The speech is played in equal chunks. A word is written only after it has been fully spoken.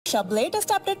সব latest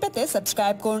update পেতে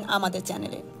subscribe করুন আমাদের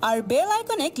চ্যানেলে আর বেল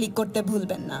আইকনে ক্লিক করতে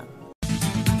ভুলবেন না।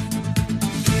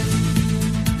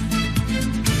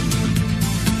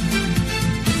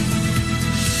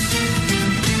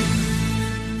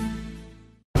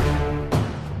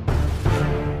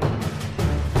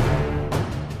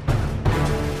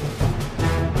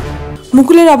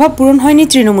 মুকুলের অভাব পূরণ হয়নি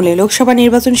তৃণমূলে। লোকসভা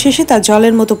নির্বাচন শেষে তা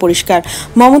জলের মতো পরিষ্কার।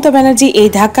 মমতা ব্যানার্জি এই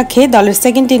ধাক্কা খেয়ে দলের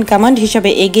সেকেন্ড ইন কমান্ড হিসাবে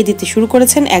এগিয়ে দিতে শুরু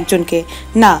করেছেন একজনকে।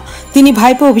 না, তিনি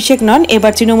ভাইপো অভিষেক নন,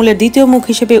 এবার তৃণমূলের দ্বিতীয় মুখ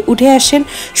হিসেবে উঠে আসছেন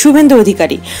শুভেন্দু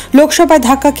অধিকারী। লোকসভায়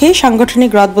ধাক্কা খেয়ে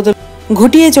সাংগঠনিক রদবদল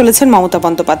ঘটিয়ে চলেছেন মমতা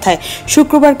বন্দ্যোপাধ্যায়।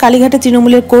 শুক্রবার কালীঘাটে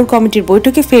তৃণমূলের কোর কমিটির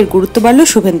বৈঠকে ফের গুরুত্ব বাড়ল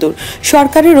শুভেন্দুর।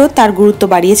 সরকারেরও তার গুরুত্ব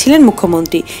বাড়িয়েছিলেন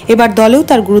মুখ্যমন্ত্রী, এবার দলেও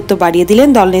তার গুরুত্ব বাড়িয়ে দিলেন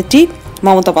দলনেত্রী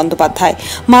মমতা বন্দ্যোপাধ্যায়।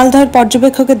 মালদহের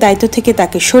পর্যবেক্ষকের দায়িত্ব থেকে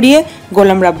তাকে সরিয়ে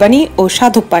গোলাম রাব্বানি ও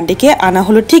সাধক পাণ্ডেকে আনা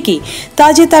হলো ঠিকই, তা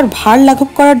যে তার ভার লাঘব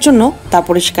করার জন্য তা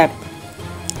পরিষ্কার।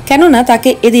 কেননা তাকে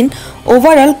এদিন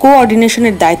ওভারঅল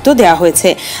কোঅর্ডিনেশনের দায়িত্ব দেওয়া হয়েছে,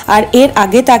 আর এর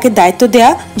আগে তাকে দায়িত্ব দেয়া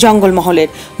জঙ্গলমহলের।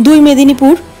 2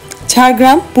 মেদিনীপুর,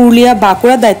 ঝাড়গ্রাম, পুরুলিয়া,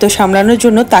 বাঁকুড়ার দায়িত্ব সামলানোর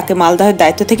জন্য তাকে মালদহের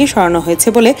দায়িত্ব থেকে সরানো হয়েছে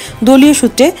বলে দলীয়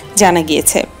সূত্রে জানা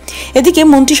গিয়েছে। এদিকে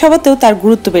মন্ত্রিসভাতেও তার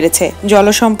গুরুত্ব বেড়েছে।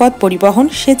 জলসম্পদ, পরিবহন,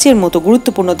 সেচের মতো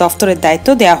গুরুত্বপূর্ণ দফতরের দায়িত্ব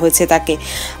দেওয়া হয়েছে তাকে।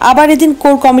 আবার এদিন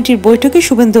কোর কমিটির বৈঠকে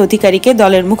শুভেন্দু অধিকারীকে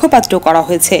দলের মুখপাত্র করা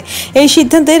হয়েছে। এই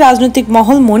সিদ্ধান্তে রাজনৈতিক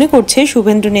মহল মনে করছে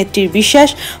শুভেন্দু নেত্রীর বিশ্বাস,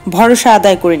 ভরসা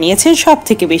আদায় করে নিয়েছেন সব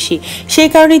থেকে বেশি। সেই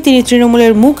কারণেই তিনি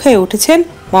তৃণমূলের মুখ হয়ে উঠেছেন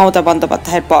মমতা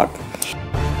বন্দ্যোপাধ্যায়ের পর।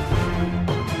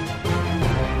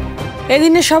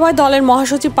 এদিনের সভায় দলের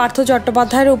মহাসচিব পার্থ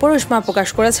চট্টোপাধ্যায়ের উপর উষ্মা প্রকাশ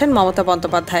করেছেন মমতা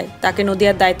বন্দ্যোপাধ্যায়। তাকে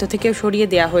নদিয়ার দায়িত্ব থেকেও সরিয়ে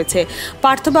দেওয়া হয়েছে।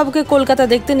 পার্থবাবুকে কলকাতা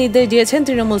দেখতে নির্দেশ দিয়েছেন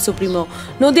তৃণমূল সুপ্রিমো।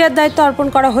 নদিয়ার দায়িত্ব অর্পণ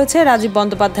করা হয়েছে রাজীব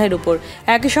বন্দ্যোপাধ্যায়ের উপর।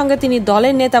 একই সঙ্গে তিনি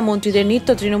দলের নেতা মন্ত্রীদের নিত্য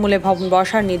তৃণমূলে ভবন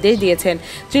বসার নির্দেশ দিয়েছেন।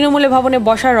 তৃণমূলে ভবনে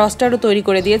বসার রস্টারও তৈরি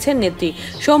করে দিয়েছেন নেত্রী।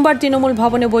 সোমবার তৃণমূল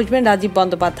ভবনে বসবেন রাজীব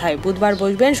বন্দ্যোপাধ্যায়, বুধবার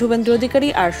বসবেন শুভেন্দু অধিকারী,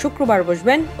 আর শুক্রবার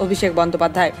বসবেন অভিষেক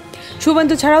বন্দ্যোপাধ্যায়।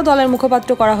 শুভেন্দু ছাড়াও দলের মুখপাত্র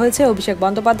করা হয়েছে অভিষেক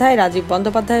বন্দ্যোপাধ্যায়, রাজীব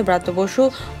বন্দ্যোপাধ্যায়, ব্রাত্য বসু,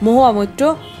 মহুয়া মৈত্র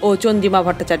ও চন্দ্রিমা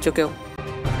ভট্টাচার্যকেও।